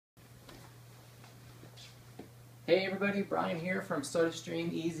Hey everybody, Brian here from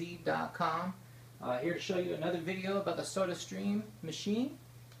SodastreamEasy.com. Here to show you another video about the SodaStream machine.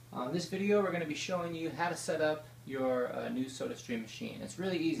 This video we're going to be showing you how to set up your new SodaStream machine. It's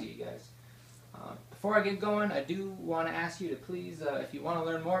really easy, you guys. Before I get going, I do want to ask you to please, if you want to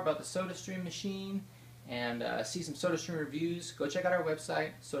learn more about the SodaStream machine and see some SodaStream reviews, go check out our website,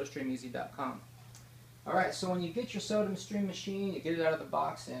 SodastreamEasy.com. Alright, so when you get your SodaStream machine, you get it out of the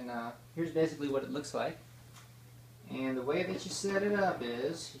box, and here's basically what it looks like. And the way that you set it up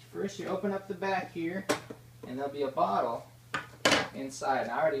is, first you open up the back here, and there'll be a bottle inside.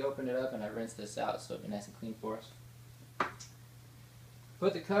 And I already opened it up and I rinsed this out so it'll be nice and clean for us.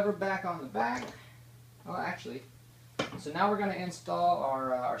 Put the cover back on the back. Oh, actually, so now we're going to install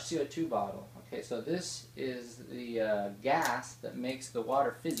our CO2 bottle. Okay, so this is the gas that makes the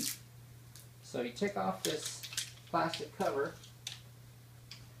water fizzy. So you take off this plastic cover,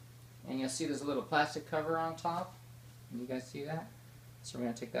 and you'll see there's a little plastic cover on top. You guys see that? So we're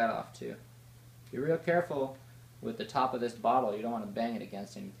going to take that off too. Be real careful with the top of this bottle. You don't want to bang it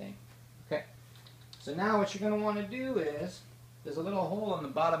against anything. Okay. So now what you're going to want to do is, there's a little hole in the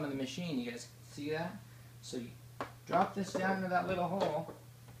bottom of the machine. You guys see that? So you drop this down into that little hole,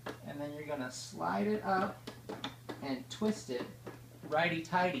 and then you're going to slide it up and twist it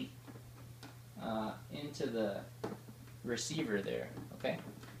righty-tighty into the receiver there. Okay.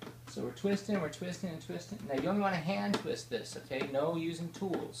 So we're twisting and twisting. Now you only want to hand twist this, okay? No using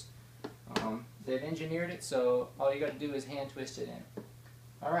tools. They've engineered it, so all you got to do is hand twist it in.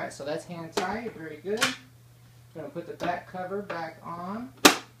 Alright, so that's hand tight, very good. We're going to put the back cover back on.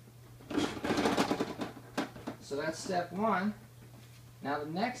 So that's step one. Now the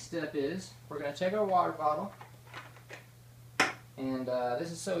next step is, we're going to take our water bottle, and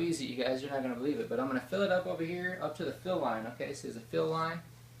this is so easy, you guys, you're not going to believe it, but I'm going to fill it up over here, up to the fill line, okay? So there's a fill line.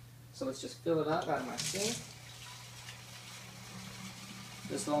 So let's just fill it up out of my sink.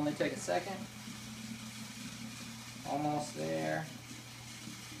 This will only take a second. Almost there.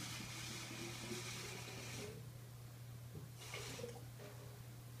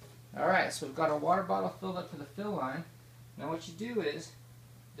 Alright, so we've got our water bottle filled up to the fill line. Now what you do is,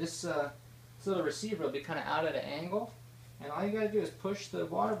 this little receiver will be kind of out at an angle, and all you got to do is push the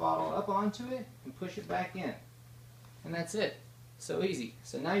water bottle up onto it and push it back in. And that's it. So easy.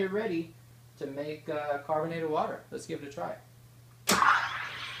 So now you're ready to make carbonated water. Let's give it a try.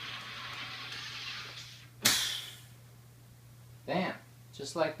 Bam!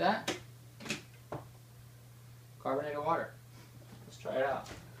 Just like that. Carbonated water. Let's try it out.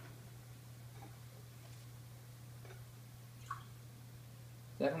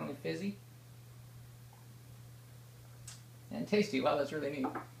 Definitely fizzy. And tasty. Wow, that's really neat.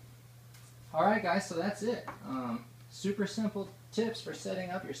 Alright guys, so that's it. Super simple tips for setting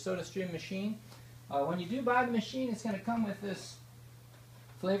up your SodaStream machine. When you do buy the machine, it's going to come with this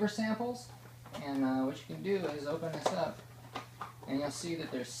flavor samples, and what you can do is open this up, and you'll see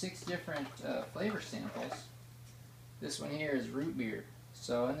that there's 6 different flavor samples. This one here is root beer.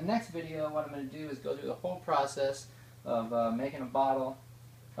 So in the next video, what I'm going to do is go through the whole process of making a bottle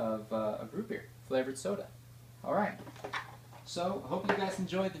of root beer flavored soda. Alright, so hope you guys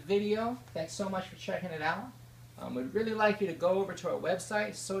enjoyed the video. Thanks so much for checking it out. We'd really like you to go over to our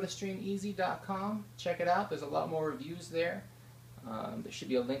website, SodastreamEasy.com. Check it out. There's a lot more reviews there. There should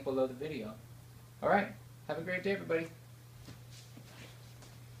be a link below the video. Alright, have a great day everybody.